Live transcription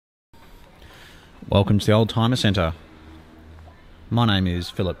Welcome to the Oldtimer Centre. My name is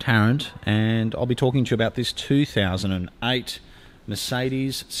Philip Tarrant and I'll be talking to you about this 2008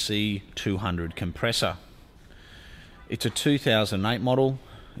 Mercedes C200 Kompressor. It's a 2008 model.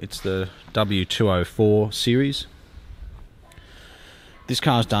 It's the W204 series. This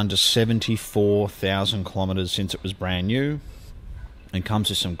car's done just 74,000 kilometres since it was brand new and comes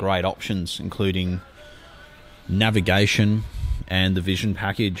with some great options including navigation and the Vision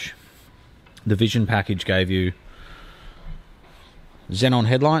package. The Vision package gave you xenon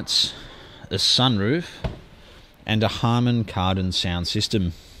headlights, a sunroof, and a Harman Kardon sound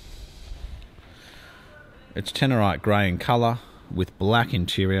system. It's Tenorite grey in colour with black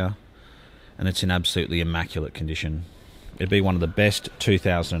interior, and it's in absolutely immaculate condition. It'd be one of the best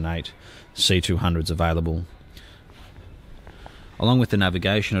 2008 C200s available. Along with the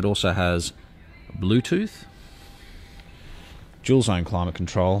navigation, it also has Bluetooth, dual zone climate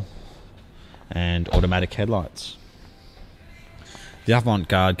control, and automatic headlights. The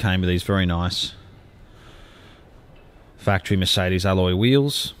avant-garde came with these very nice factory Mercedes alloy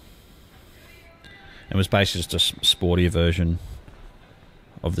wheels and was basically just a sportier version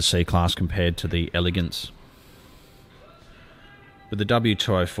of the C-Class compared to the Elegance. But the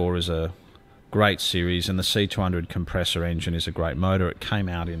W204 is a great series and the C200 Kompressor engine is a great motor. It came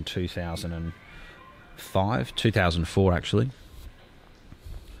out in 2004 actually,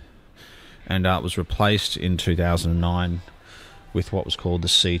 and it was replaced in 2009 with what was called the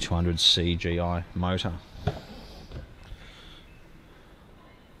C200 CGI motor.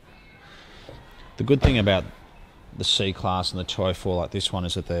 The good thing about the C-Class and the 204 like this one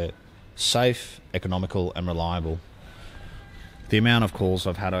is that they're safe, economical and reliable. The amount of calls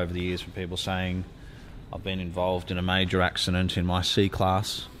I've had over the years from people saying I've been involved in a major accident in my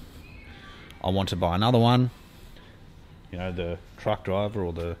C-Class, I want to buy another one. You know, the truck driver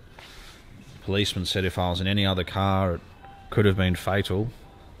or the policeman said if I was in any other car it could have been fatal.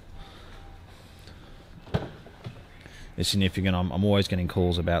 It's significant. I'm always getting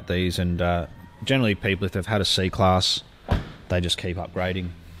calls about these, and generally people, if they've had a C-Class, they just keep upgrading.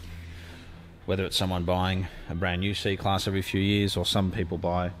 Whether it's someone buying a brand new C-Class every few years, or some people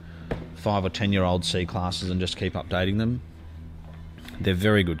buy 5 or 10-year-old C-Classes and just keep updating them. They're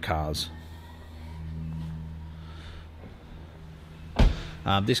very good cars.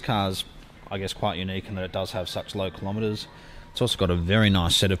 This car's, I guess, quite unique in that it does have such low kilometres. It's also got a very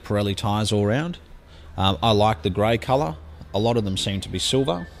nice set of Pirelli tyres all round. I like the grey colour. A lot of them seem to be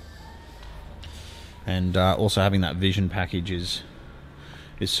silver. And also having that Vision package is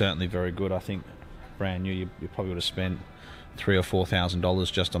certainly very good. I think brand new, you probably would have spent $3,000 or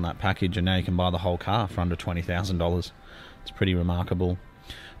 $4,000 just on that package, and now you can buy the whole car for under $20,000. It's pretty remarkable.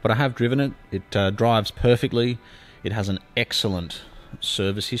 But I have driven it. It drives perfectly. It has an excellent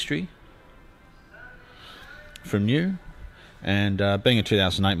service history from new, and being a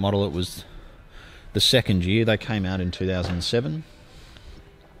 2008 model, it was the second year. They came out in 2007.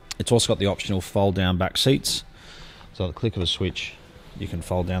 It's also got the optional fold down back seats, so at the click of a switch you can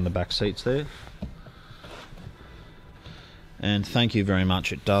fold down the back seats there. And thank you very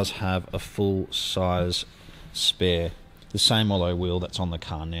much, it does have a full size spare, the same alloy wheel that's on the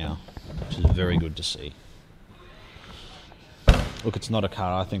car now, which is very good to see. Look, it's not a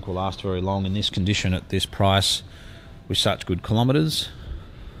car I think will last very long in this condition at this price with such good kilometres.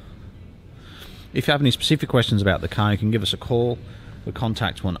 If you have any specific questions about the car, you can give us a call. The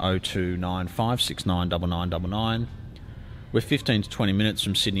contact one 0295699999. We're 15 to 20 minutes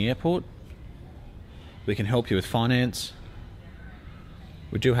from Sydney Airport. We can help you with finance.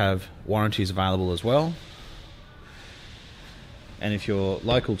 We do have warranties available as well. And if you're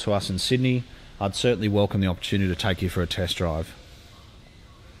local to us in Sydney, I'd certainly welcome the opportunity to take you for a test drive.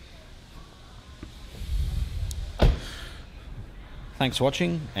 Thanks for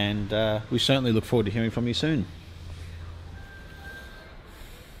watching, and we certainly look forward to hearing from you soon.